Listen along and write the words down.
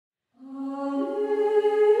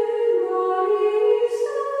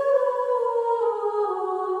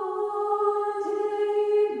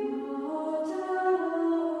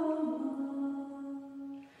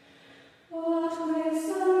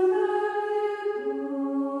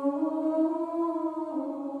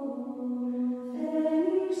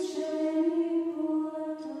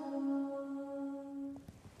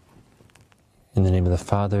of the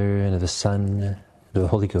Father, and of the Son, and of the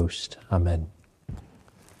Holy Ghost. Amen.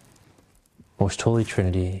 Most Holy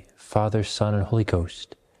Trinity, Father, Son, and Holy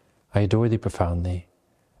Ghost, I adore thee profoundly.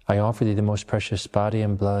 I offer thee the most precious body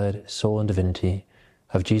and blood, soul and divinity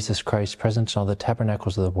of Jesus Christ, present in all the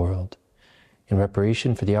tabernacles of the world, in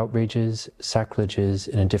reparation for the outrages, sacrileges,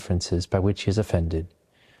 and indifferences by which he is offended,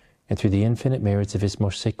 and through the infinite merits of his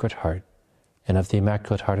most sacred heart, and of the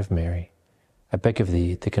Immaculate Heart of Mary, I beg of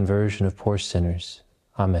thee the conversion of poor sinners.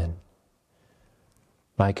 Amen.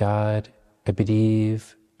 My God, I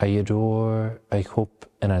believe, I adore, I hope,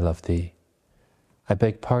 and I love thee. I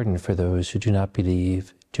beg pardon for those who do not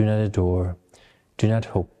believe, do not adore, do not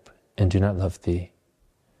hope, and do not love thee.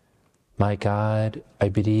 My God, I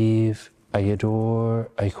believe, I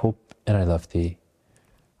adore, I hope, and I love thee.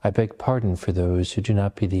 I beg pardon for those who do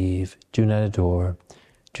not believe, do not adore,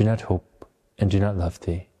 do not hope, and do not love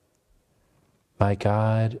thee. My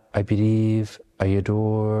God, I believe, I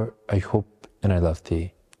adore, I hope, and I love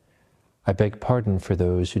thee. I beg pardon for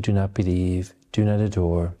those who do not believe, do not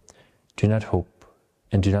adore, do not hope,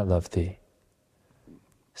 and do not love thee.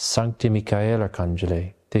 Sancte Michael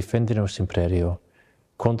Arcangele, defende nos imperio,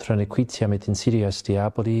 contra nequitiam et insidias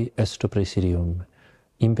diaboli esto presidium,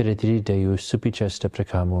 imperitri Deus supplices te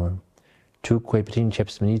precamur, tuque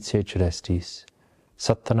princeps militiae celestis,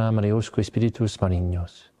 Satana maleusque spiritus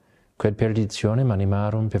malignos, quod perditionem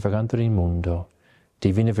animarum pervagantur in mundo,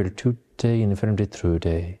 divina virtute infernum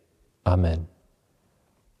detrude. Amen.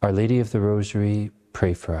 Our Lady of the Rosary,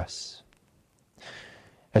 pray for us.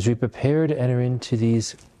 As we prepare to enter into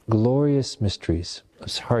these glorious mysteries,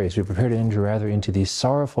 as we prepare to enter rather into these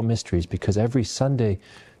sorrowful mysteries, because every Sunday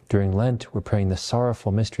during Lent we're praying the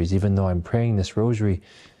sorrowful mysteries, even though I'm praying this rosary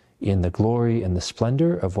in the glory and the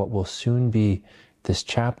splendor of what will soon be this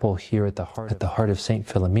chapel here at the heart of Saint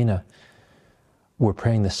Philomena. We're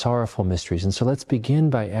praying the sorrowful mysteries. And so let's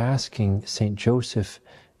begin by asking Saint Joseph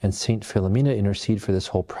and Saint Philomena intercede for this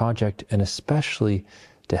whole project, and especially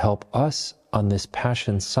to help us on this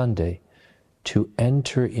Passion Sunday to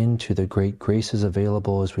enter into the great graces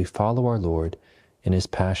available as we follow our Lord in his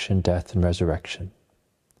passion, death, and resurrection.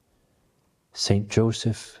 Saint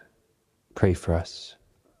Joseph, pray for us.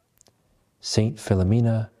 Saint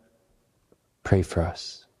Philomena, pray for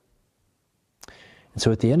us. And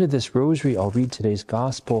so at the end of this rosary, I'll read today's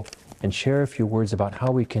gospel and share a few words about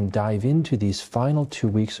how we can dive into these final 2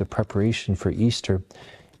 weeks of preparation for Easter,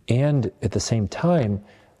 and at the same time,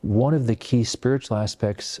 one of the key spiritual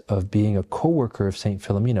aspects of being a co-worker of Saint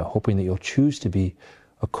Philomena, hoping that you'll choose to be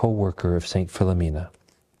a co-worker of Saint Philomena.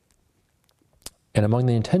 And among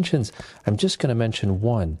the intentions, I'm just going to mention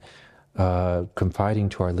one, confiding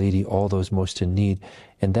to Our Lady all those most in need,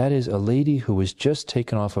 and that is a lady who was just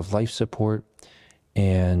taken off of life support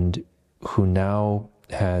and who now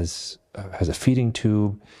has a feeding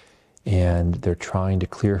tube, and they're trying to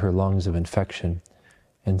clear her lungs of infection.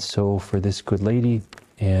 And so for this good lady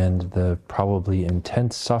and the probably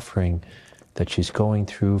intense suffering that she's going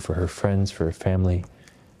through, for her friends, for her family,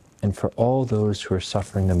 and for all those who are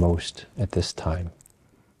suffering the most at this time.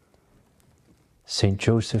 Saint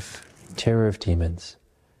Joseph, terror of demons,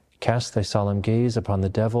 cast thy solemn gaze upon the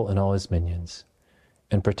devil and all his minions,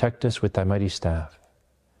 and protect us with thy mighty staff.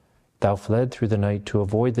 Thou fled through the night to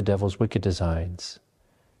avoid the devil's wicked designs.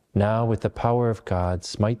 Now, with the power of God,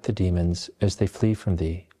 smite the demons as they flee from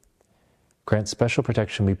thee. Grant special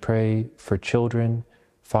protection, we pray, for children,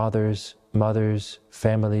 fathers, mothers,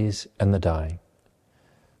 families, and the dying.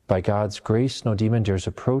 By God's grace, no demon dares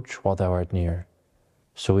approach while thou art near.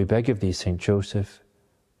 So we beg of thee, Saint Joseph,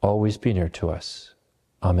 always be near to us.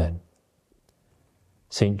 Amen.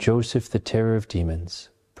 Saint Joseph, the terror of demons,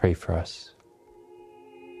 pray for us.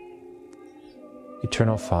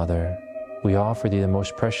 Eternal Father, we offer thee the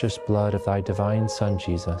most precious blood of thy divine Son,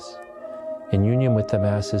 Jesus, in union with the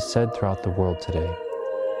Masses said throughout the world today,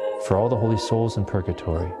 for all the holy souls in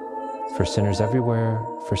purgatory, for sinners everywhere,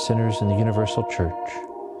 for sinners in the universal church,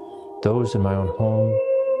 those in my own home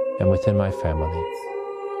and within my family.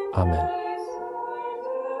 Amen.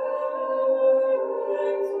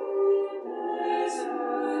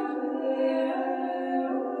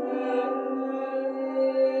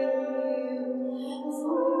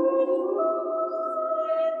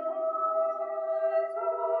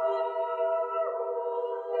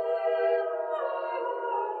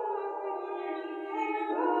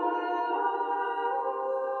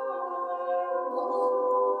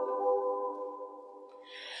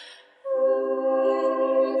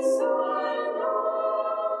 So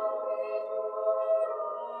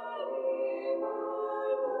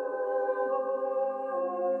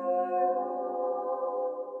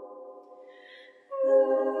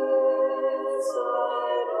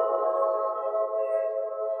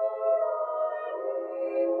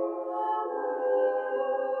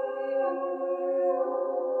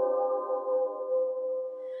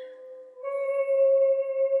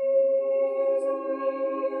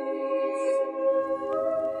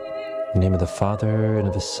In the name of the Father, and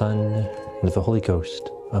of the Son, and of the Holy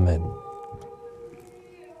Ghost. Amen.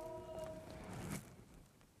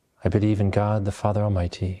 I believe in God, the Father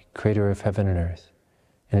Almighty, creator of heaven and earth,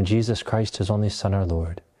 and in Jesus Christ, his only Son, our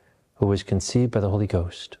Lord, who was conceived by the Holy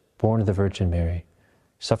Ghost, born of the Virgin Mary,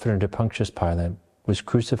 suffered under Pontius Pilate, was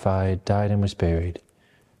crucified, died, and was buried.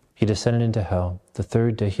 He descended into hell. The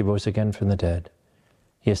third day he rose again from the dead.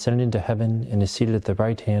 He ascended into heaven and is seated at the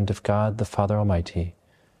right hand of God, the Father Almighty.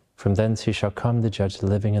 From thence he shall come to judge the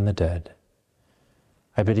living and the dead.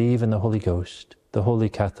 I believe in the Holy Ghost, the Holy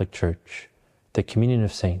Catholic Church, the communion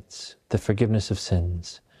of saints, the forgiveness of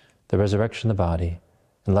sins, the resurrection of the body,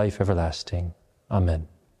 and life everlasting. Amen.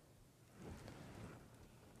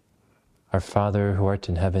 Our Father, who art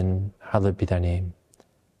in heaven, hallowed be thy name.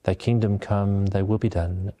 Thy kingdom come, thy will be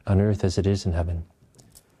done, on earth as it is in heaven.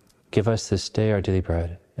 Give us this day our daily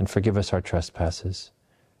bread, and forgive us our trespasses,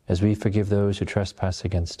 as we forgive those who trespass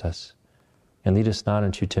against us. And lead us not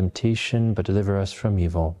into temptation, but deliver us from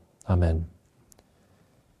evil. Amen.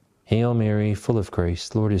 Hail Mary, full of grace,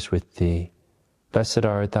 the Lord is with thee. Blessed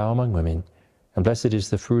art thou among women, and blessed is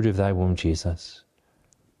the fruit of thy womb, Jesus.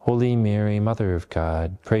 Holy Mary, Mother of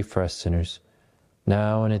God, pray for us sinners,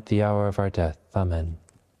 now and at the hour of our death. Amen.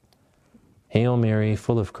 Hail Mary,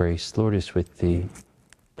 full of grace, the Lord is with thee.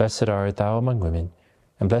 Blessed art thou among women,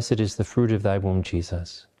 and blessed is the fruit of thy womb,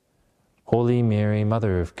 Jesus. Holy Mary,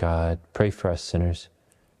 Mother of God, pray for us sinners,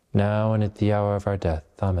 now and at the hour of our death.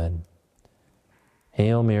 Amen.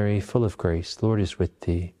 Hail Mary, full of grace, the Lord is with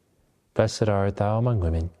thee. Blessed art thou among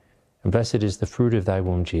women, and blessed is the fruit of thy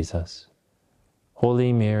womb, Jesus.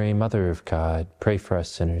 Holy Mary, Mother of God, pray for us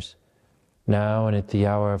sinners, now and at the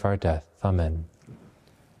hour of our death. Amen.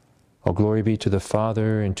 All glory be to the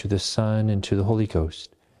Father, and to the Son, and to the Holy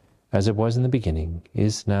Ghost, as it was in the beginning,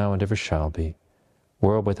 is now, and ever shall be,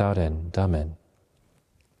 world without end. Amen.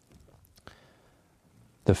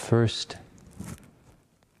 The first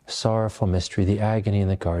sorrowful mystery, the agony in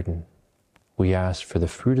the garden. We ask for the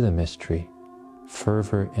fruit of the mystery,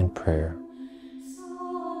 fervor and prayer.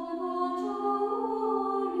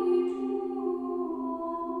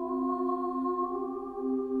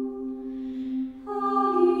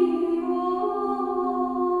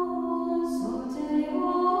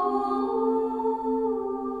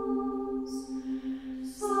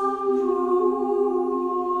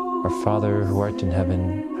 Our Father, who art in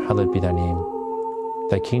heaven, hallowed be thy name.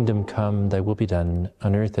 Thy kingdom come, thy will be done,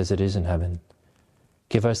 on earth as it is in heaven.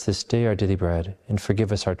 Give us this day our daily bread, and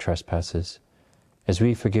forgive us our trespasses, as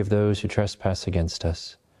we forgive those who trespass against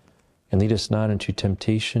us. And lead us not into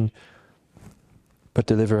temptation, but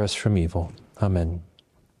deliver us from evil. Amen.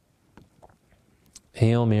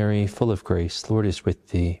 Hail Mary, full of grace, the Lord is with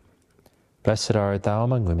thee. Blessed art thou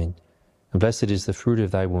among women, and blessed is the fruit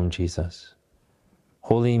of thy womb, Jesus.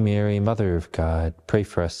 Holy Mary, Mother of God, pray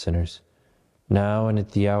for us sinners, now and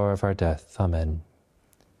at the hour of our death. Amen.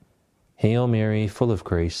 Hail Mary, full of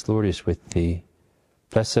grace, the Lord is with thee.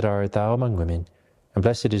 Blessed art thou among women, and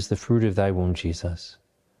blessed is the fruit of thy womb, Jesus.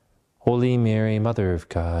 Holy Mary, Mother of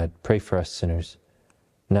God, pray for us sinners,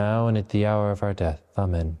 now and at the hour of our death.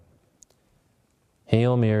 Amen.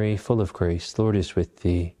 Hail Mary, full of grace, the Lord is with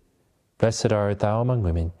thee. Blessed art thou among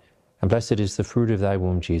women, and blessed is the fruit of thy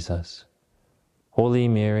womb, Jesus. Holy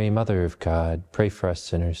Mary, Mother of God, pray for us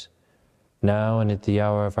sinners, now and at the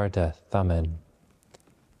hour of our death. Amen.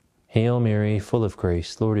 Hail Mary, full of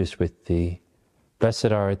grace, the Lord is with thee.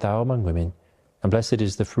 Blessed art thou among women, and blessed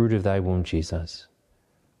is the fruit of thy womb, Jesus.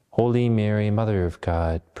 Holy Mary, Mother of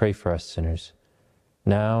God, pray for us sinners,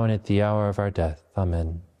 now and at the hour of our death.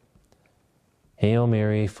 Amen. Hail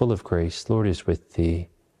Mary, full of grace, the Lord is with thee.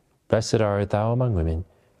 Blessed art thou among women,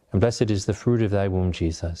 and blessed is the fruit of thy womb,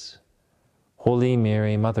 Jesus. Holy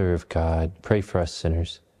Mary, Mother of God, pray for us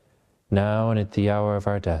sinners, now and at the hour of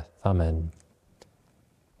our death. Amen.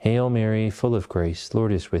 Hail Mary, full of grace, the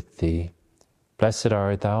Lord is with thee. Blessed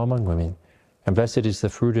art thou among women, and blessed is the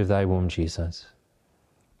fruit of thy womb, Jesus.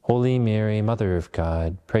 Holy Mary, Mother of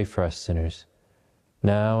God, pray for us sinners,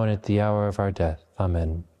 now and at the hour of our death.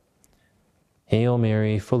 Amen. Hail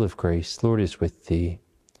Mary, full of grace, the Lord is with thee.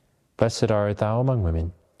 Blessed art thou among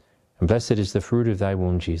women, and blessed is the fruit of thy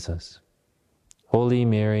womb, Jesus. Holy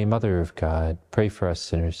Mary, Mother of God, pray for us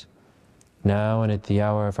sinners, now and at the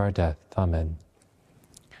hour of our death. Amen.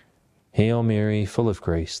 Hail Mary, full of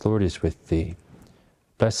grace, the Lord is with thee.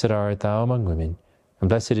 Blessed art thou among women, and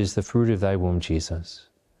blessed is the fruit of thy womb, Jesus.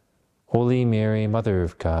 Holy Mary, Mother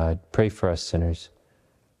of God, pray for us sinners,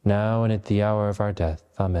 now and at the hour of our death.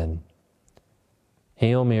 Amen.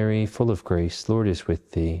 Hail Mary, full of grace, the Lord is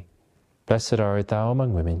with thee. Blessed art thou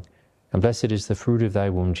among women, and blessed is the fruit of thy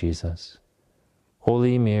womb, Jesus.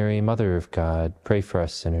 Holy Mary, Mother of God, pray for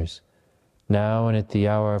us sinners, now and at the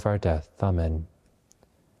hour of our death. Amen.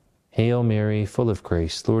 Hail Mary, full of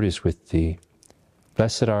grace, Lord is with thee.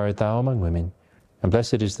 Blessed art thou among women, and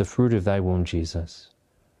blessed is the fruit of thy womb, Jesus.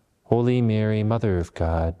 Holy Mary, Mother of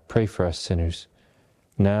God, pray for us sinners,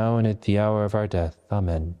 now and at the hour of our death.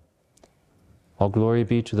 Amen. All glory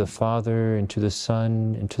be to the Father, and to the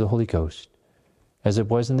Son, and to the Holy Ghost, as it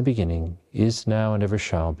was in the beginning, is now, and ever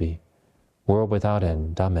shall be, world without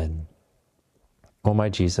end. Amen. O my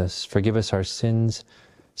Jesus, forgive us our sins,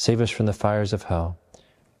 save us from the fires of hell,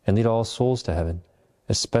 and lead all souls to heaven,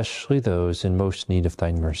 especially those in most need of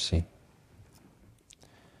thine mercy.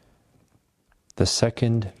 The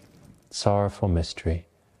second sorrowful mystery,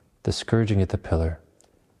 the scourging at the pillar.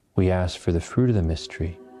 We ask for the fruit of the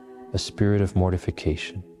mystery, a spirit of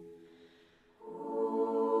mortification.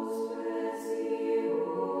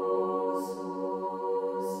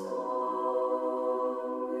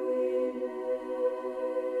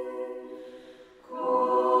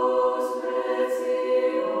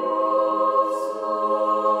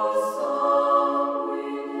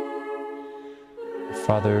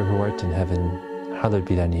 Father, who art in heaven, hallowed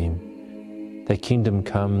be thy name. Thy kingdom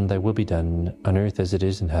come, thy will be done, on earth as it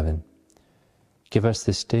is in heaven. Give us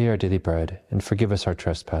this day our daily bread, and forgive us our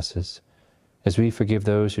trespasses, as we forgive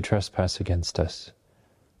those who trespass against us.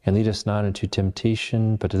 And lead us not into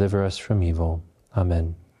temptation, but deliver us from evil.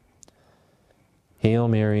 Amen. Hail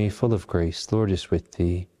Mary, full of grace, Lord is with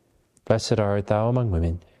thee. Blessed art thou among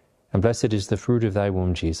women, and blessed is the fruit of thy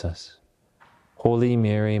womb, Jesus. Holy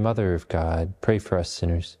Mary, Mother of God, pray for us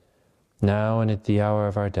sinners, now and at the hour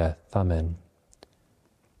of our death. Amen.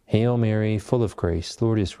 Hail Mary, full of grace,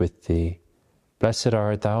 Lord is with thee. Blessed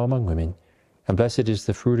art thou among women, and blessed is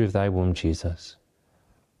the fruit of thy womb, Jesus.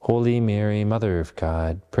 Holy Mary, Mother of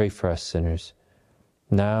God, pray for us sinners,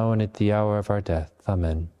 now and at the hour of our death.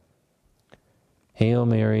 Amen. Hail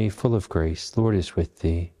Mary, full of grace, Lord is with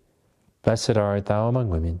thee. Blessed art thou among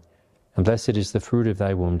women, and blessed is the fruit of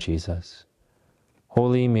thy womb, Jesus.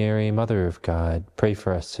 Holy Mary, Mother of God, pray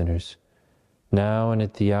for us sinners, now and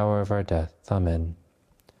at the hour of our death. Amen.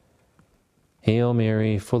 Hail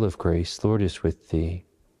Mary, full of grace, Lord is with thee.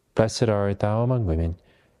 Blessed art thou among women,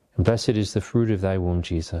 and blessed is the fruit of thy womb,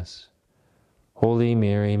 Jesus. Holy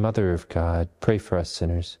Mary, Mother of God, pray for us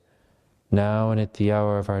sinners, now and at the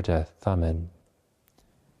hour of our death. Amen.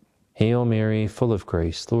 Hail Mary, full of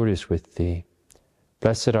grace, Lord is with thee.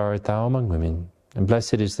 Blessed art thou among women, and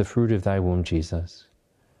blessed is the fruit of thy womb, Jesus.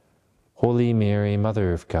 Holy Mary,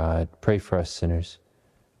 Mother of God, pray for us sinners,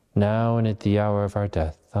 now and at the hour of our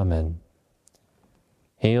death. Amen.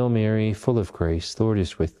 Hail Mary, full of grace, Lord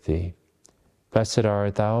is with thee. Blessed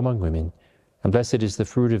art thou among women, and blessed is the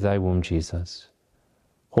fruit of thy womb, Jesus.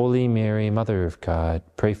 Holy Mary, Mother of God,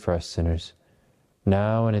 pray for us sinners,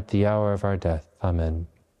 now and at the hour of our death. Amen.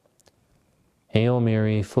 Hail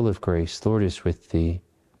Mary, full of grace, Lord is with thee.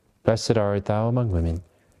 Blessed art thou among women,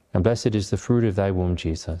 and blessed is the fruit of thy womb,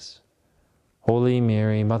 Jesus. Holy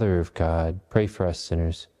Mary, Mother of God, pray for us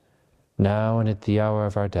sinners, now and at the hour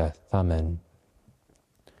of our death. Amen.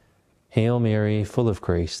 Hail Mary, full of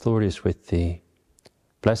grace, Lord is with thee.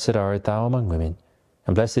 Blessed art thou among women,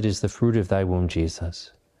 and blessed is the fruit of thy womb,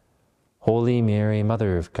 Jesus. Holy Mary,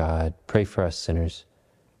 Mother of God, pray for us sinners,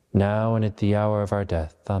 now and at the hour of our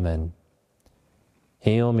death. Amen.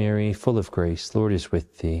 Hail Mary, full of grace, Lord is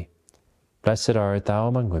with thee. Blessed art thou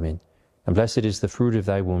among women, and blessed is the fruit of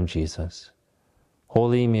thy womb, Jesus.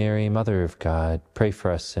 Holy Mary, Mother of God, pray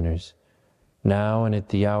for us sinners, now and at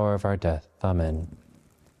the hour of our death. Amen.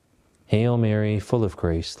 Hail Mary, full of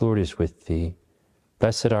grace, Lord is with thee.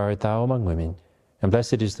 Blessed art thou among women, and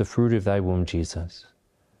blessed is the fruit of thy womb, Jesus.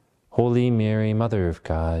 Holy Mary, Mother of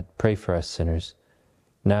God, pray for us sinners,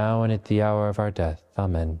 now and at the hour of our death.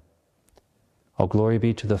 Amen. All glory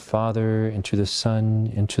be to the Father, and to the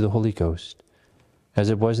Son, and to the Holy Ghost, as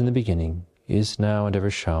it was in the beginning, is now, and ever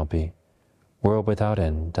shall be, world without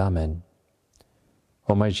end. Amen.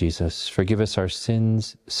 O my Jesus, forgive us our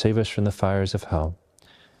sins, save us from the fires of hell,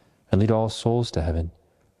 and lead all souls to heaven,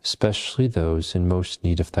 especially those in most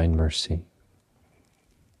need of thine mercy.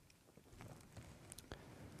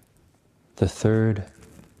 The third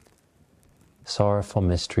sorrowful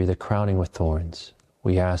mystery, the crowning with thorns.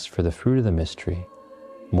 We ask for the fruit of the mystery,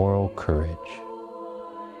 moral courage.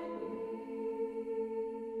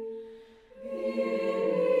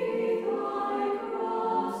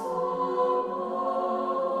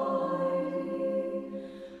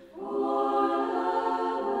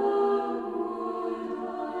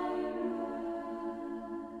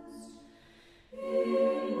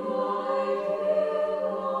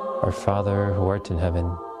 Our Father, who art in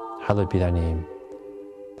heaven, hallowed be thy name.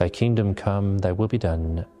 Thy kingdom come, thy will be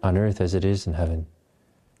done, on earth as it is in heaven.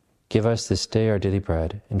 Give us this day our daily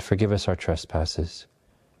bread, and forgive us our trespasses,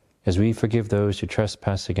 as we forgive those who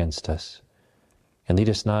trespass against us. And lead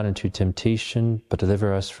us not into temptation, but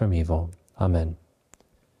deliver us from evil. Amen.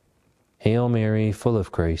 Hail Mary, full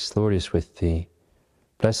of grace, the Lord is with thee.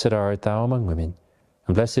 Blessed art thou among women,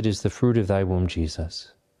 and blessed is the fruit of thy womb,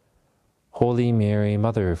 Jesus. Holy Mary,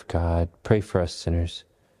 Mother of God, pray for us sinners,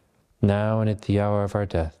 now and at the hour of our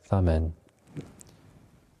death. Amen.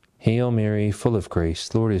 Hail Mary, full of grace,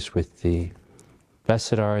 the Lord is with thee.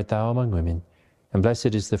 Blessed art thou among women, and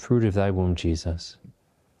blessed is the fruit of thy womb, Jesus.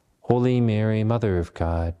 Holy Mary, Mother of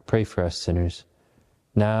God, pray for us sinners,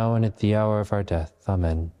 now and at the hour of our death.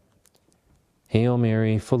 Amen. Hail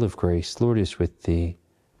Mary, full of grace, the Lord is with thee.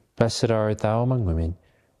 Blessed art thou among women,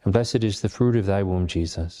 and blessed is the fruit of thy womb,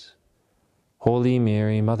 Jesus. Holy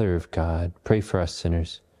Mary, Mother of God, pray for us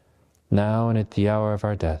sinners, now and at the hour of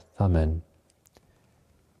our death. Amen.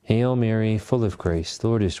 Hail Mary, full of grace, the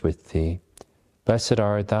Lord is with thee. Blessed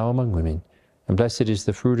art thou among women, and blessed is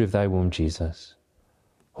the fruit of thy womb, Jesus.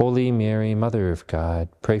 Holy Mary, Mother of God,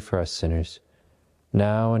 pray for us sinners,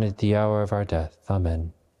 now and at the hour of our death.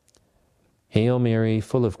 Amen. Hail Mary,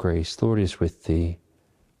 full of grace, the Lord is with thee.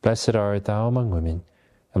 Blessed art thou among women,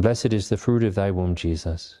 and blessed is the fruit of thy womb,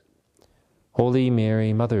 Jesus. Holy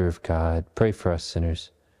Mary, Mother of God, pray for us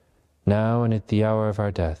sinners, now and at the hour of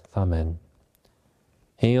our death. Amen.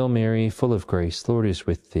 Hail Mary, full of grace, the Lord is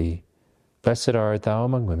with thee. Blessed art thou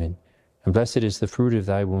among women, and blessed is the fruit of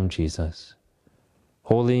thy womb, Jesus.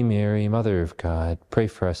 Holy Mary, Mother of God, pray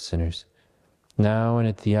for us sinners, now and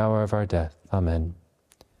at the hour of our death. Amen.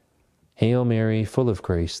 Hail Mary, full of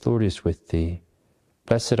grace, the Lord is with thee.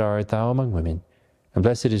 Blessed art thou among women, and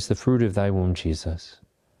blessed is the fruit of thy womb, Jesus.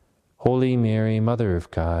 Holy Mary, Mother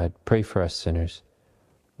of God, pray for us sinners,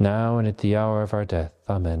 now and at the hour of our death.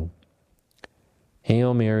 Amen.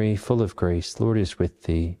 Hail Mary, full of grace, the Lord is with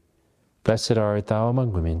thee. Blessed art thou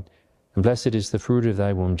among women, and blessed is the fruit of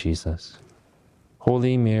thy womb, Jesus.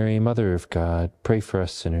 Holy Mary, Mother of God, pray for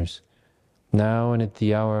us sinners, now and at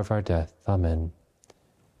the hour of our death. Amen.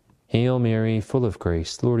 Hail Mary, full of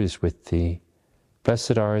grace, the Lord is with thee.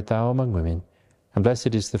 Blessed art thou among women, and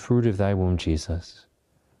blessed is the fruit of thy womb, Jesus.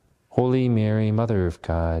 Holy Mary, Mother of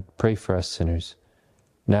God, pray for us sinners,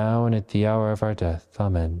 now and at the hour of our death.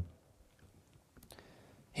 Amen.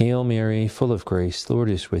 Hail Mary, full of grace, the Lord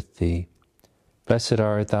is with thee. Blessed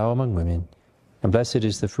art thou among women, and blessed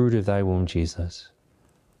is the fruit of thy womb, Jesus.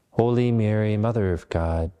 Holy Mary, Mother of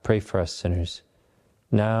God, pray for us sinners,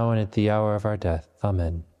 now and at the hour of our death.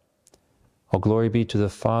 Amen. All glory be to the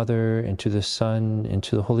Father, and to the Son, and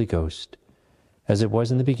to the Holy Ghost, as it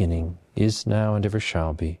was in the beginning, is now, and ever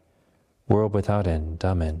shall be, world without end.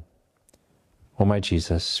 Amen. O my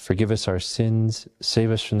Jesus, forgive us our sins,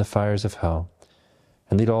 save us from the fires of hell,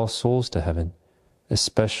 and lead all souls to heaven,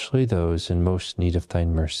 especially those in most need of thy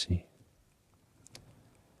mercy.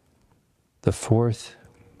 The fourth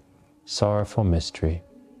sorrowful mystery,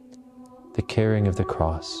 the carrying of the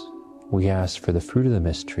cross. We ask for the fruit of the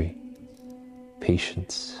mystery,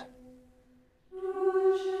 patience.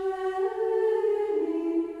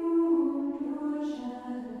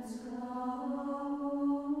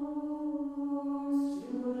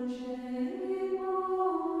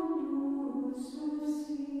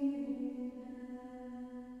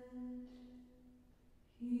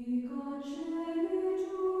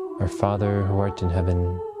 Our Father, who art in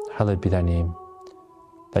heaven, hallowed be thy name.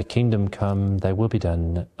 Thy kingdom come, thy will be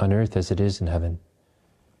done, on earth as it is in heaven.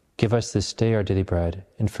 Give us this day our daily bread,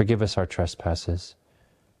 and forgive us our trespasses,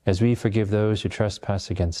 as we forgive those who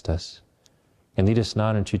trespass against us. And lead us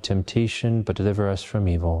not into temptation, but deliver us from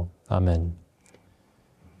evil. Amen.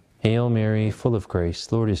 Hail Mary, full of grace,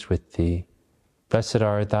 the Lord is with thee. Blessed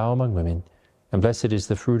art thou among women, and blessed is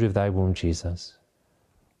the fruit of thy womb, Jesus.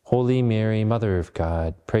 Holy Mary, Mother of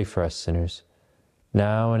God, pray for us sinners,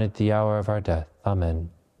 now and at the hour of our death. Amen.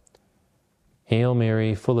 Hail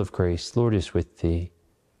Mary, full of grace, the Lord is with thee.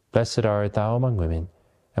 Blessed art thou among women,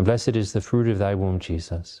 and blessed is the fruit of thy womb,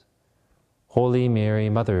 Jesus. Holy Mary,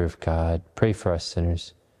 Mother of God, pray for us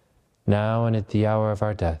sinners, now and at the hour of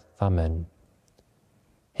our death. Amen.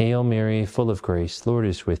 Hail Mary, full of grace, the Lord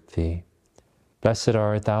is with thee. Blessed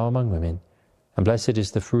art thou among women, and blessed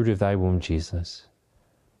is the fruit of thy womb, Jesus.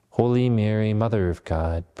 Holy Mary, Mother of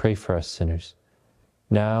God, pray for us sinners,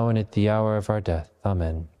 now and at the hour of our death.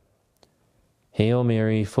 Amen. Hail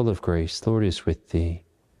Mary, full of grace, the Lord is with thee.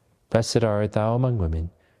 Blessed art thou among women,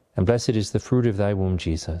 and blessed is the fruit of thy womb,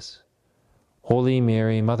 Jesus. Holy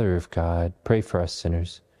Mary, Mother of God, pray for us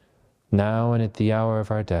sinners, now and at the hour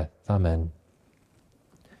of our death. Amen.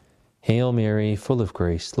 Hail Mary, full of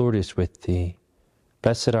grace, Lord is with thee.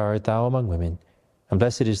 Blessed art thou among women, and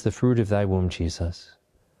blessed is the fruit of thy womb, Jesus.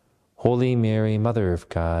 Holy Mary, Mother of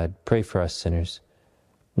God, pray for us sinners,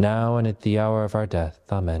 now and at the hour of our death.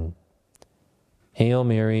 Amen. Hail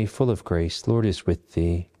Mary, full of grace, Lord is with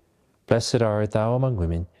thee. Blessed art thou among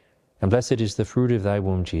women, and blessed is the fruit of thy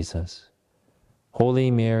womb, Jesus. Holy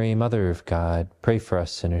Mary, Mother of God, pray for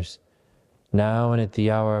us sinners, now and at the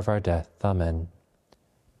hour of our death. Amen.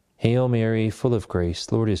 Hail Mary, full of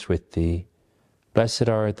grace, Lord is with thee. Blessed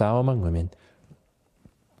art thou among women,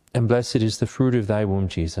 and blessed is the fruit of thy womb,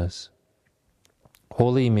 Jesus.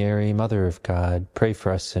 Holy Mary, Mother of God, pray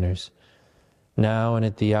for us sinners, now and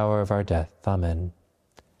at the hour of our death. Amen.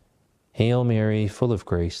 Hail Mary, full of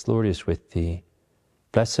grace, Lord is with thee.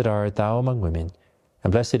 Blessed art thou among women,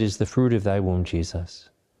 and blessed is the fruit of thy womb, Jesus.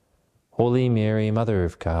 Holy Mary, Mother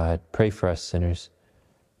of God, pray for us sinners,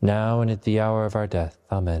 now and at the hour of our death.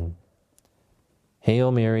 Amen.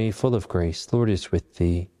 Hail Mary, full of grace, Lord is with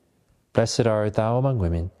thee. Blessed art thou among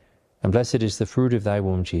women, and blessed is the fruit of thy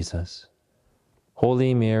womb, Jesus.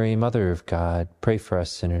 Holy Mary, Mother of God, pray for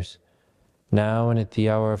us sinners, now and at the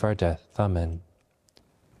hour of our death. Amen.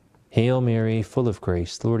 Hail Mary, full of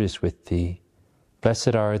grace, Lord is with thee.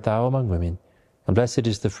 Blessed art thou among women, and blessed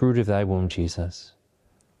is the fruit of thy womb, Jesus.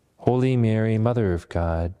 Holy Mary, Mother of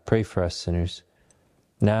God, pray for us sinners,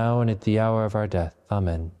 now and at the hour of our death.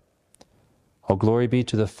 Amen. All glory be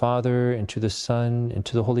to the Father, and to the Son, and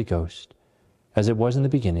to the Holy Ghost, as it was in the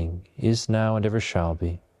beginning, is now, and ever shall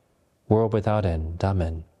be, world without end.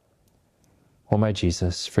 Amen. O my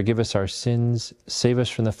Jesus, forgive us our sins, save us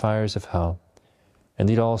from the fires of hell, and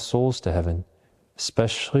lead all souls to heaven,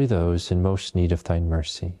 especially those in most need of thine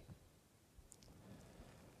mercy.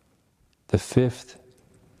 The fifth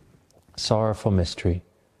sorrowful mystery,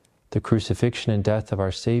 the crucifixion and death of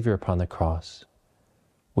our Savior upon the cross.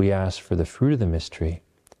 We ask for the fruit of the mystery,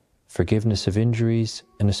 forgiveness of injuries,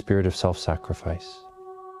 and a spirit of self-sacrifice.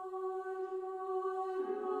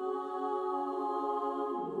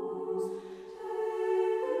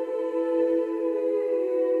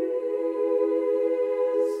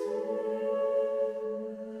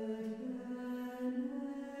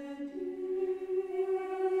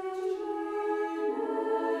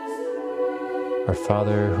 Our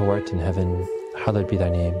Father, who art in heaven, hallowed be thy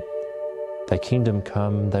name. Thy kingdom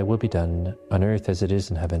come, thy will be done, on earth as it is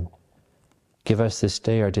in heaven. Give us this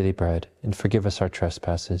day our daily bread, and forgive us our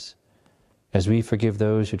trespasses, as we forgive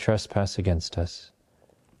those who trespass against us.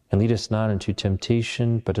 And lead us not into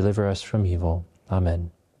temptation, but deliver us from evil.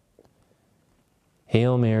 Amen.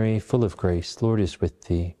 Hail Mary, full of grace, Lord is with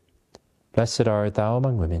thee. Blessed art thou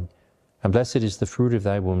among women, and blessed is the fruit of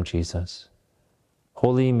thy womb, Jesus.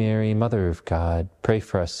 Holy Mary, Mother of God, pray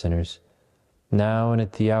for us sinners, now and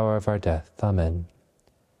at the hour of our death. Amen.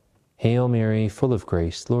 Hail Mary, full of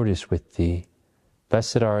grace, Lord is with thee.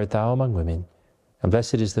 Blessed art thou among women, and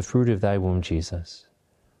blessed is the fruit of thy womb, Jesus.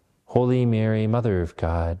 Holy Mary, Mother of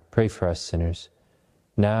God, pray for us sinners,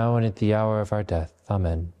 now and at the hour of our death.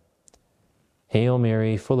 Amen. Hail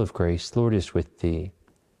Mary, full of grace, Lord is with thee.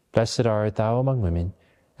 Blessed art thou among women,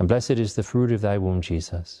 and blessed is the fruit of thy womb,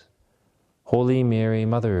 Jesus. Holy Mary,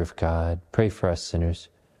 Mother of God, pray for us sinners,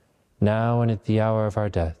 now and at the hour of our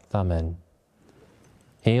death. Amen.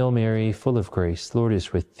 Hail Mary, full of grace, Lord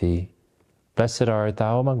is with thee. Blessed art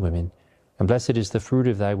thou among women, and blessed is the fruit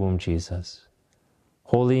of thy womb, Jesus.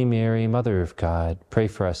 Holy Mary, Mother of God, pray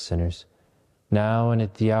for us sinners, now and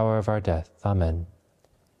at the hour of our death. Amen.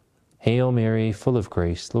 Hail Mary, full of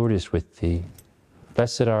grace, Lord is with thee.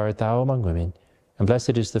 Blessed art thou among women, and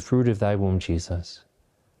blessed is the fruit of thy womb, Jesus.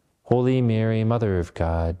 Holy Mary, Mother of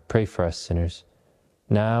God, pray for us sinners,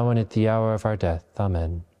 now and at the hour of our death.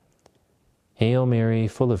 Amen. Hail Mary,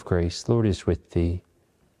 full of grace, Lord is with thee.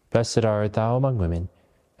 Blessed art thou among women,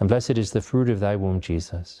 and blessed is the fruit of thy womb,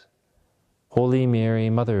 Jesus. Holy Mary,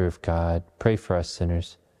 Mother of God, pray for us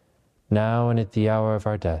sinners, now and at the hour of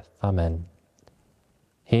our death. Amen.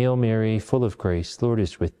 Hail Mary, full of grace, Lord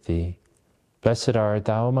is with thee. Blessed art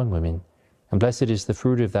thou among women, and blessed is the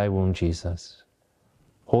fruit of thy womb, Jesus.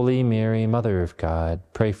 Holy Mary, Mother of God,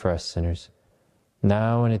 pray for us sinners,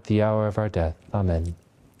 now and at the hour of our death. Amen.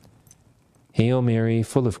 Hail Mary,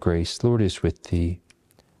 full of grace, Lord is with thee.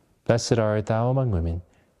 Blessed art thou among women,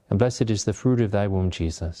 and blessed is the fruit of thy womb,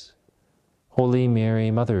 Jesus. Holy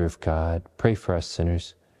Mary, Mother of God, pray for us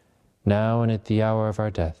sinners, now and at the hour of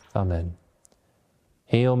our death. Amen.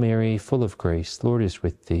 Hail Mary, full of grace, Lord is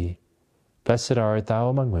with thee. Blessed art thou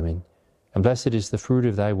among women, and blessed is the fruit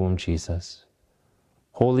of thy womb, Jesus.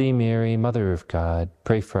 Holy Mary, Mother of God,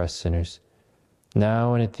 pray for us sinners,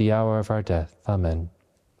 now and at the hour of our death. Amen.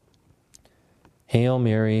 Hail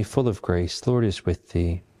Mary, full of grace, the Lord is with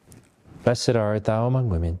thee. Blessed art thou among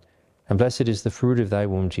women, and blessed is the fruit of thy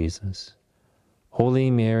womb, Jesus.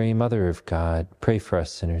 Holy Mary, Mother of God, pray for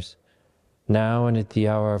us sinners, now and at the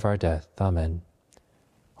hour of our death. Amen.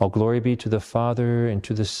 All glory be to the Father, and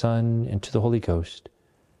to the Son, and to the Holy Ghost,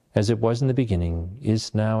 as it was in the beginning,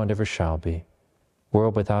 is now, and ever shall be,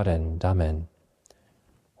 world without end. Amen.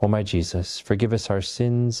 O my Jesus, forgive us our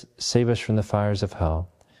sins, save us from the fires of hell,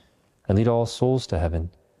 and lead all souls to heaven,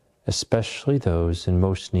 especially those in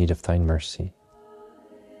most need of thine mercy.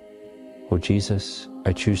 O Jesus,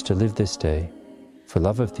 I choose to live this day for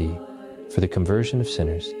love of thee, for the conversion of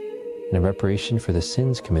sinners, and in reparation for the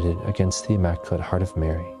sins committed against the Immaculate Heart of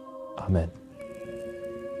Mary. Amen.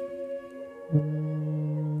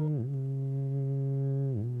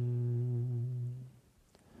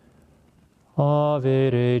 Ave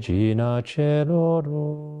Regina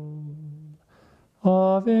Caelorum,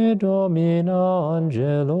 Ave Domina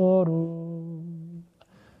Angelorum,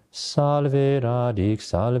 Salve Radix,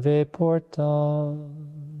 Salve Porta,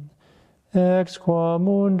 ex qua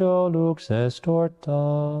mundo lux est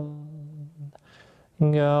orta,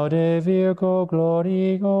 Gaude Virgo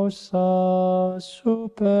gloriosa,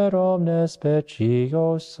 super omnes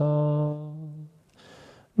speciosa,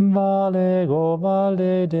 Valego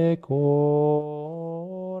valedecora,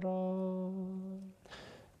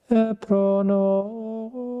 e pro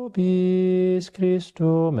nobis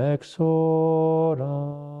Christum exora.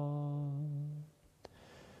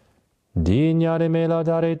 Digna de me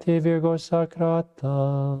laudare te, Virgo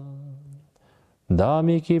sacrata,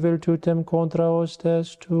 damici virtutem contra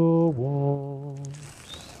hostes tuos.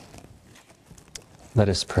 Let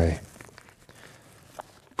us pray.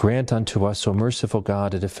 Grant unto us, O merciful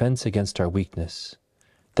God, a defense against our weakness,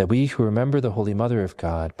 that we who remember the Holy Mother of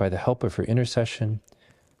God, by the help of her intercession,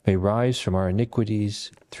 may rise from our iniquities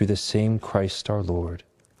through the same Christ our Lord.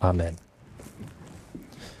 Amen.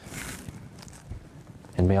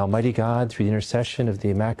 And may Almighty God, through the intercession of the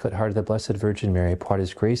Immaculate Heart of the Blessed Virgin Mary, pour out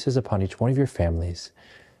His graces upon each one of your families.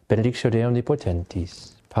 Benedictio Dei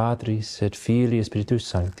Omnipotentis, Patris et Filii et Spiritus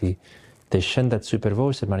Sancti, descendat super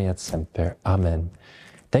vos et maneat semper. Amen.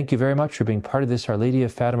 Thank you very much for being part of this Our Lady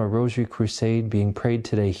of Fatima Rosary Crusade being prayed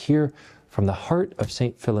today here from the heart of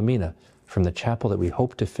St. Philomena, from the chapel that we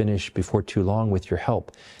hope to finish before too long with your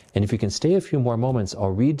help. And if you can stay a few more moments,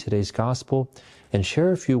 I'll read today's Gospel and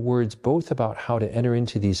share a few words both about how to enter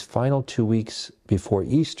into these final 2 weeks before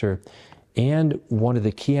Easter and one of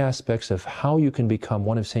the key aspects of how you can become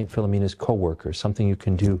one of St. Philomena's co-workers, something you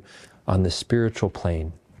can do on the spiritual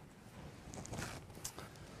plane.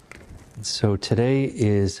 So today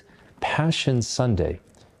is Passion Sunday.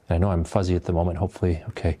 I know I'm fuzzy at the moment, hopefully,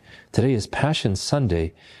 okay. Today is Passion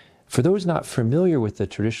Sunday. For those not familiar with the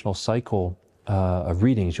traditional cycle of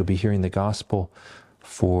readings, you'll be hearing the Gospel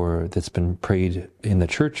that's been prayed in the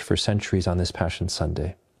Church for centuries on this Passion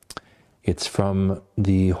Sunday. It's from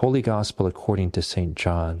the Holy Gospel according to St.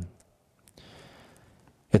 John.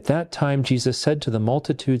 At that time Jesus said to the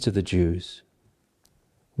multitudes of the Jews,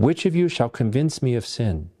 "Which of you shall convince me of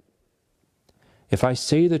sin? If I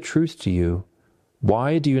say the truth to you,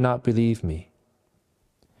 why do you not believe me?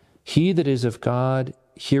 He that is of God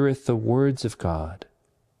heareth the words of God.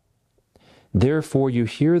 Therefore you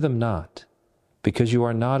hear them not, because you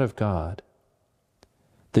are not of God."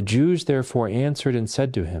 The Jews therefore answered and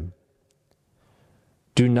said to him,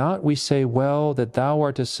 "Do not we say well that thou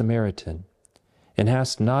art a Samaritan, and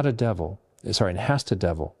hast a devil?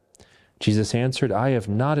 Jesus answered, I have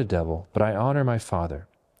not a devil, but I honor my Father.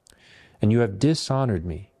 And you have dishonored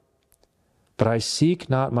me. But I seek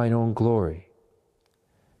not mine own glory.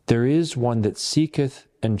 There is one that seeketh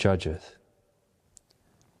and judgeth.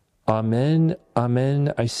 Amen,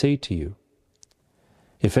 amen, I say to you,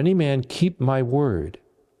 if any man keep my word,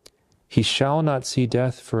 he shall not see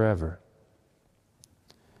death forever."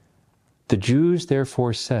 The Jews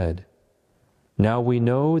therefore said, "Now we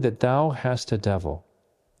know that thou hast a devil.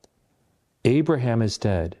 Abraham is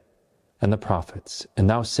dead, and the prophets, and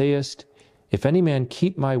thou sayest, if any man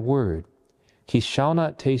keep my word, he shall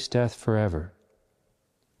not taste death forever.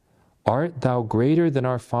 Art thou greater than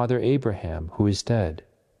our father Abraham, who is dead,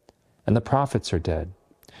 and the prophets are dead?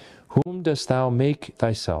 Whom dost thou make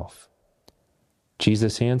thyself?"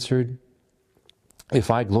 Jesus answered,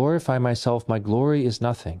 "If I glorify myself, my glory is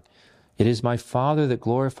nothing. It is my Father that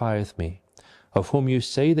glorifieth me, of whom you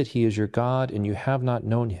say that he is your God, and you have not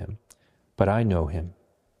known him, but I know him.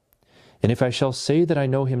 And if I shall say that I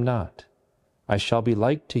know him not, I shall be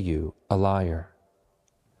like to you, a liar.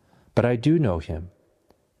 But I do know him,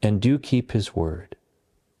 and do keep his word.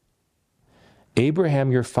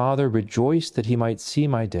 Abraham your father rejoiced that he might see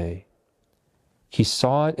my day, He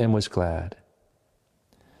saw it and was glad.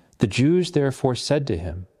 The Jews therefore said to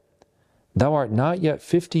him, Thou art not yet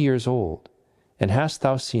 50 years old, and hast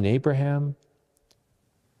thou seen Abraham?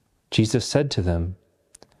 Jesus said to them,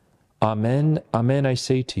 Amen, amen, I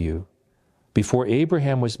say to you, before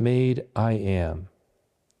Abraham was made, I am.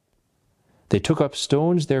 They took up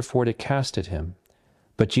stones therefore to cast at him,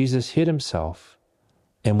 but Jesus hid himself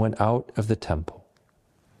and went out of the temple.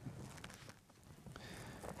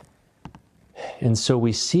 And so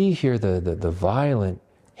we see here the violent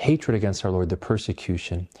hatred against our Lord, the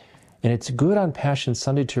persecution. And it's good on Passion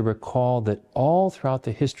Sunday to recall that all throughout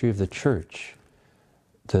the history of the Church,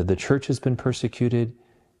 the Church has been persecuted,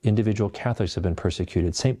 individual Catholics have been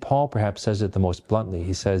persecuted. St. Paul perhaps says it the most bluntly.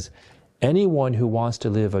 He says, anyone who wants to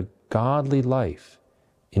live a godly life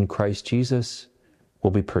in Christ Jesus will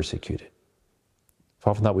be persecuted. I've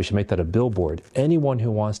often thought we should make that a billboard. Anyone who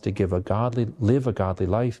wants to live a godly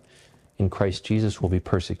life in Christ Jesus will be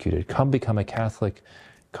persecuted. Come become a Catholic,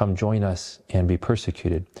 come join us and be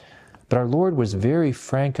persecuted. But our Lord was very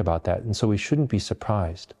frank about that, and so we shouldn't be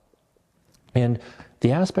surprised. And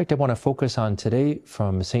the aspect I want to focus on today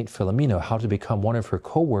from St. Philomena, how to become one of her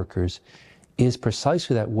co-workers, is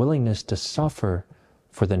precisely that willingness to suffer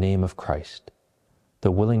for the name of Christ.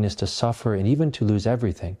 The willingness to suffer and even to lose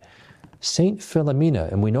everything. St.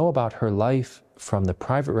 Philomena, and we know about her life from the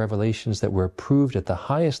private revelations that were approved at the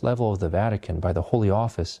highest level of the Vatican by the Holy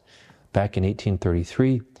Office back in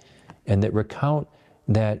 1833, and that recount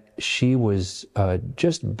that she was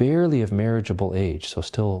just barely of marriageable age, so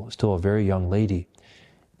still a very young lady.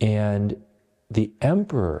 And the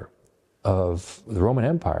emperor of the Roman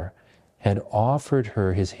Empire had offered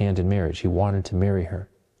her his hand in marriage. He wanted to marry her.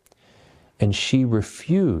 And she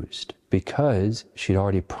refused because she'd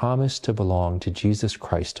already promised to belong to Jesus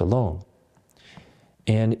Christ alone.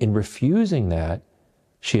 And in refusing that,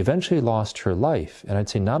 she eventually lost her life. And I'd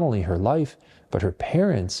say not only her life, but her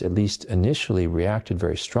parents, at least initially, reacted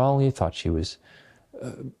very strongly, thought she was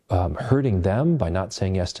hurting them by not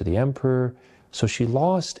saying yes to the emperor. So she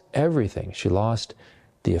lost everything. She lost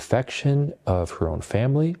the affection of her own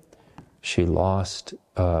family. She lost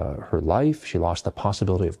her life. She lost the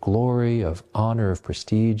possibility of glory, of honor, of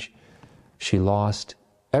prestige. She lost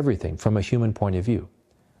everything from a human point of view.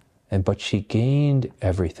 But she gained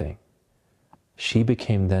everything. She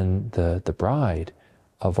became then the bride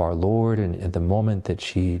of our Lord, and at the moment that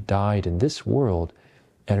she died in this world,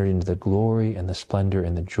 entered into the glory and the splendor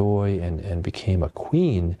and the joy and became a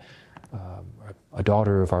queen, a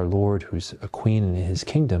daughter of our Lord who's a queen in his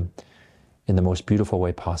kingdom in the most beautiful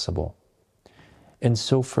way possible. And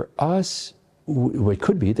so for us, it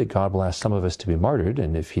could be that God will ask some of us to be martyred,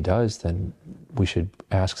 and if he does, then we should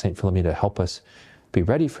ask St. Philomena to help us be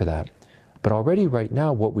ready for that. But already right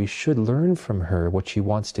now, what we should learn from her, what she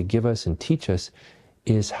wants to give us and teach us,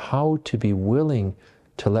 is how to be willing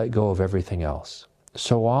to let go of everything else.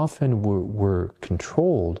 So often we're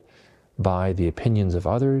controlled by the opinions of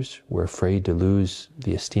others. We're afraid to lose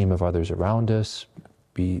the esteem of others around us,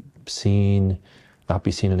 not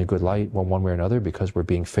be seen in a good light one way or another because we're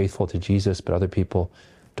being faithful to Jesus, but other people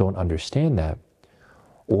don't understand that.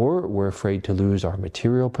 Or we're afraid to lose our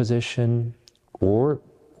material position, or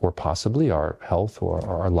possibly our health or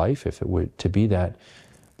our life, if it were to be that.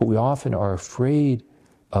 But we often are afraid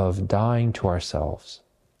of dying to ourselves.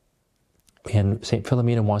 And St.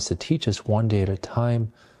 Philomena wants to teach us one day at a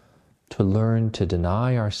time to learn to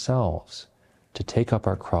deny ourselves, to take up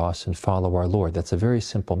our cross and follow our Lord. That's a very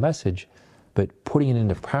simple message, but putting it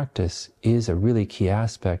into practice is a really key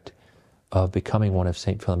aspect of becoming one of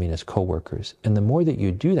St. Philomena's co-workers. And the more that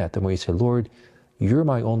you do that, the more you say, Lord, you're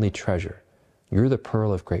my only treasure. You're the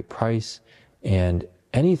pearl of great price, and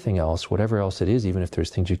anything else, whatever else it is, even if there's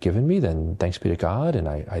things you've given me, then thanks be to God, and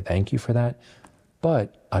I thank you for that.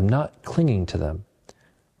 But I'm not clinging to them.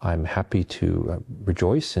 I'm happy to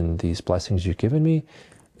rejoice in these blessings you've given me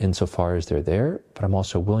insofar as they're there, but I'm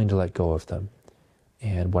also willing to let go of them.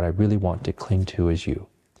 And what I really want to cling to is you.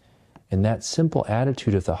 And that simple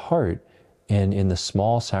attitude of the heart, and in the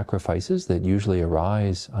small sacrifices that usually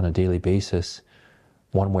arise on a daily basis,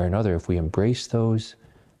 one way or another, if we embrace those,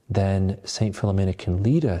 then St. Philomena can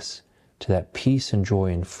lead us to that peace and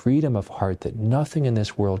joy and freedom of heart that nothing in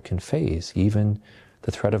this world can faze. Even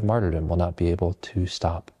the threat of martyrdom will not be able to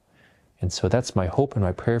stop. And so that's my hope and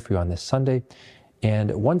my prayer for you on this Sunday.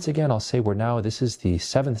 And once again, I'll say this is the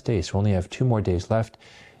 7th day, so we only have 2 more days left.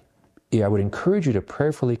 I would encourage you to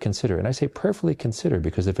prayerfully consider, and I say prayerfully consider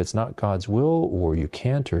because if it's not God's will or you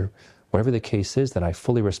can't or whatever the case is, then I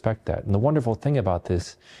fully respect that. And the wonderful thing about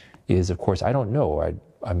this is, of course, I don't know.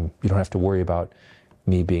 You don't have to worry about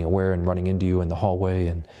me being aware and running into you in the hallway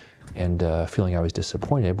and and feeling I was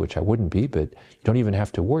disappointed, which I wouldn't be, but you don't even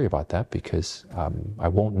have to worry about that because I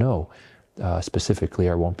won't know specifically.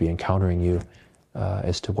 I won't be encountering you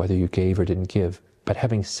as to whether you gave or didn't give. But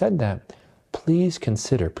having said that, please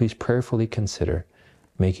prayerfully consider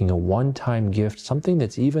making a one-time gift, something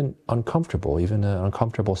that's even uncomfortable, even an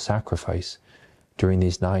uncomfortable sacrifice during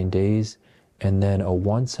these 9 days, and then a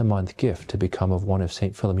once-a-month gift to become of one of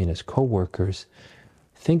St. Philomena's co-workers.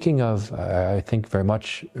 Thinking of, I think very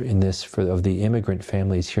much in this, of the immigrant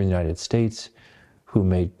families here in the United States who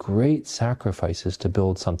made great sacrifices to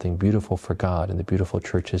build something beautiful for God in the beautiful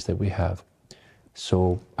churches that we have.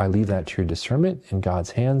 So I leave that to your discernment in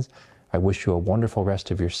God's hands. I wish you a wonderful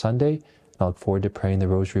rest of your Sunday, and I look forward to praying the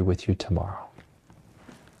Rosary with you tomorrow.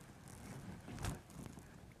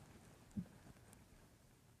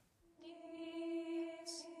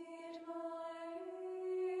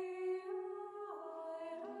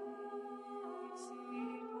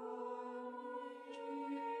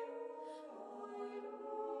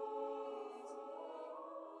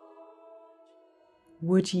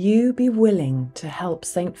 Would you be willing to help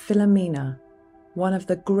Saint Philomena, one of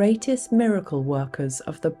the greatest miracle workers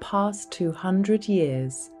of the past 200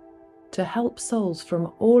 years, to help souls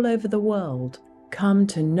from all over the world come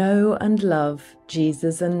to know and love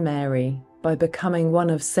Jesus and Mary by becoming one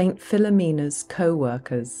of Saint Philomena's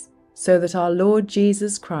co-workers, so that our Lord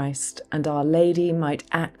Jesus Christ and Our Lady might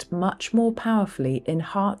act much more powerfully in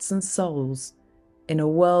hearts and souls in a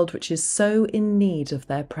world which is so in need of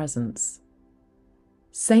their presence?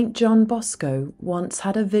 Saint John Bosco once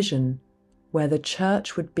had a vision where the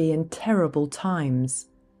Church would be in terrible times,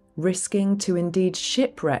 risking to indeed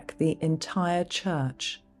shipwreck the entire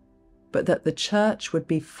Church, but that the Church would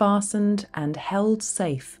be fastened and held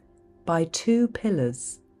safe by 2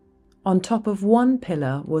 pillars. On top of one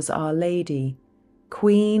pillar was Our Lady,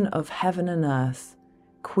 Queen of heaven and earth,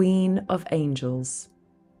 Queen of angels.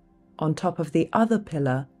 On top of the other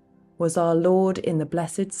pillar was our Lord in the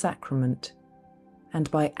Blessed Sacrament, and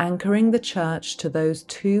by anchoring the Church to those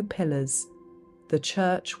 2 pillars, the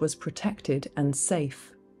Church was protected and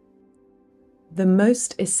safe. The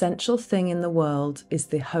most essential thing in the world is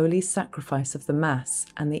the holy sacrifice of the Mass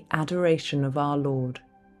and the adoration of our Lord.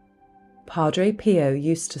 Padre Pio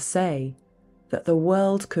used to say that the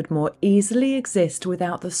world could more easily exist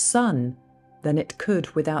without the sun than it could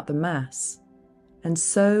without the Mass, and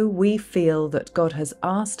so we feel that God has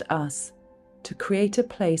asked us to create a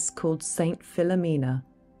place called Saint Philomena,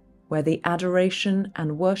 where the adoration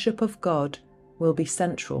and worship of God will be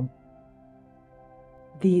central.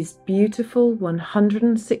 These beautiful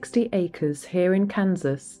 160 acres here in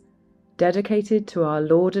Kansas, dedicated to our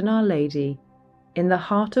Lord and Our Lady, in the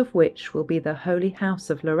heart of which will be the Holy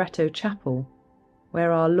House of Loreto Chapel,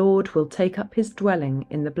 where our Lord will take up his dwelling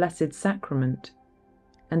in the Blessed Sacrament,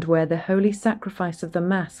 and where the holy sacrifice of the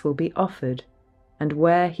Mass will be offered, and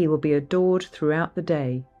where he will be adored throughout the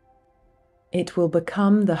day. It will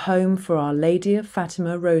become the home for Our Lady of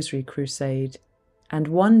Fatima Rosary Crusade, and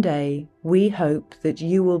one day we hope that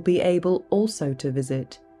you will be able also to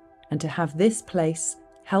visit and to have this place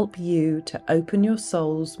help you to open your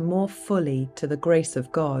souls more fully to the grace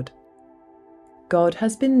of God. God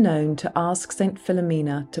has been known to ask Saint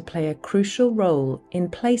Philomena to play a crucial role in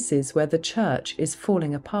places where the Church is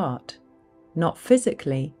falling apart, not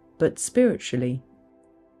physically, but spiritually.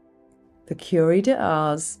 The Curé de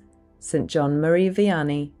Ars, St. John Marie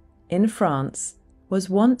Vianney, in France, was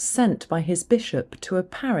once sent by his bishop to a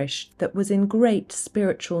parish that was in great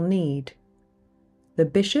spiritual need. The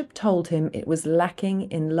bishop told him it was lacking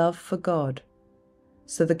in love for God,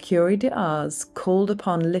 so the Curé de Ars called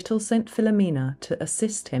upon little St. Philomena to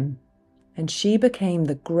assist him, and she became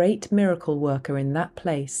the great miracle worker in that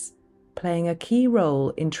place, playing a key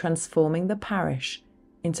role in transforming the parish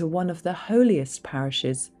into one of the holiest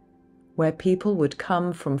parishes, where people would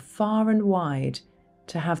come from far and wide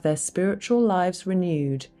to have their spiritual lives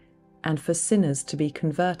renewed and for sinners to be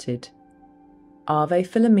converted. Ave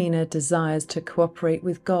Philomena desires to cooperate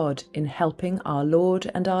with God in helping our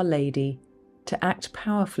Lord and Our Lady to act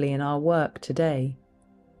powerfully in our work today.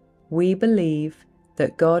 We believe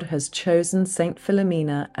that God has chosen Saint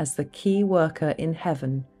Philomena as the key worker in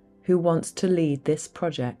heaven who wants to lead this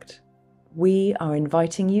project. We are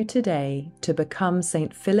inviting you today to become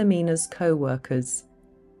Saint Philomena's co-workers,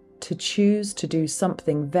 to choose to do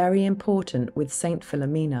something very important with Saint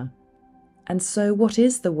Philomena. And so what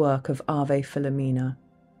is the work of Ave Philomena?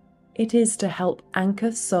 It is to help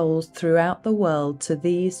anchor souls throughout the world to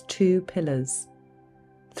these 2 pillars.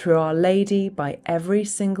 Through Our Lady by every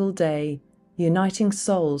single day, uniting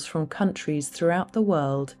souls from countries throughout the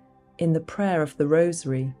world in the prayer of the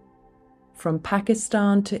Rosary. from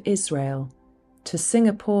Pakistan to Israel, to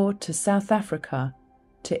Singapore to South Africa,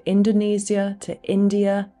 to Indonesia to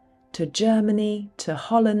India, to Germany, to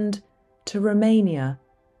Holland, to Romania,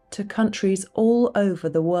 to countries all over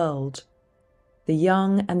the world, the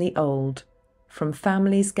young and the old, from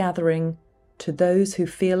families gathering to those who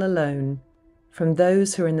feel alone, from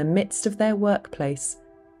those who are in the midst of their workplace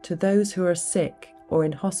to those who are sick or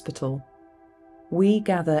in hospital. We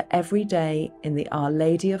gather every day in the Our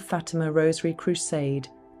Lady of Fatima Rosary Crusade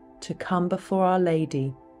to come before Our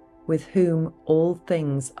Lady, with whom all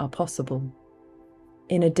things are possible.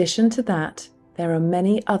 In addition to that, there are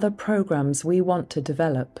many other programs we want to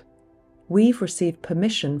develop. We've received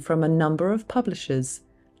permission from a number of publishers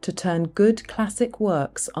to turn good classic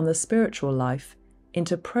works on the spiritual life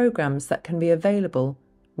into programs that can be available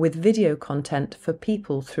with video content for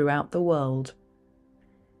people throughout the world.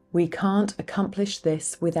 We can't accomplish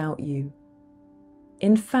this without you.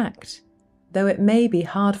 In fact, though it may be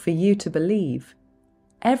hard for you to believe,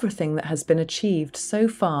 everything that has been achieved so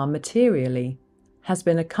far materially has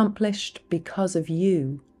been accomplished because of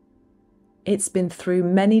you. It's been through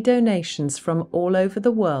many donations from all over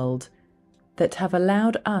the world that have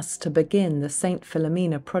allowed us to begin the St.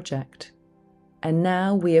 Philomena project. And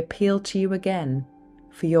now we appeal to you again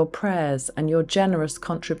for your prayers and your generous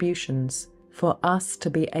contributions for us to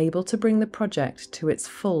be able to bring the project to its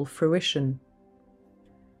full fruition.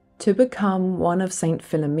 To become one of St.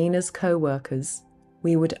 Philomena's co-workers,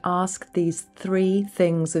 we would ask these 3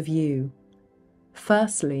 things of you.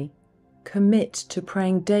 Firstly, commit to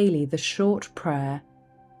praying daily the short prayer,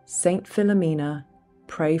 St. Philomena,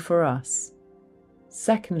 pray for us.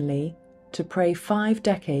 Secondly, to pray 5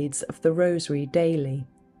 decades of the Rosary daily.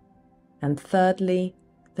 And thirdly,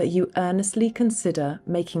 that you earnestly consider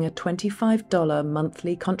making a $25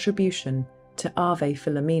 monthly contribution to Ave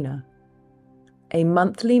Philomena. A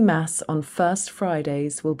monthly Mass on First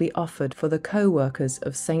Fridays will be offered for the co-workers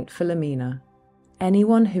of St. Philomena.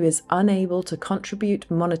 Anyone who is unable to contribute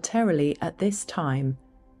monetarily at this time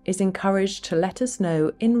is encouraged to let us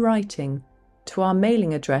know in writing to our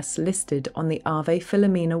mailing address listed on the Ave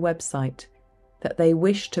Philomena website that they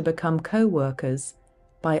wish to become co-workers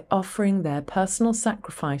by offering their personal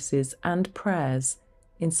sacrifices and prayers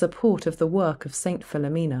in support of the work of St.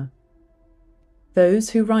 Philomena.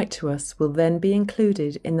 Those who write to us will then be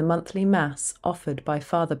included in the monthly Mass offered by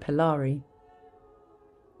Father Pilari.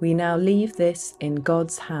 We now leave this in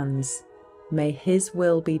God's hands. May His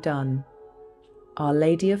will be done. Our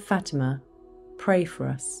Lady of Fatima, pray for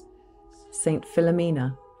us. St.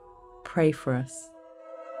 Philomena, pray for us.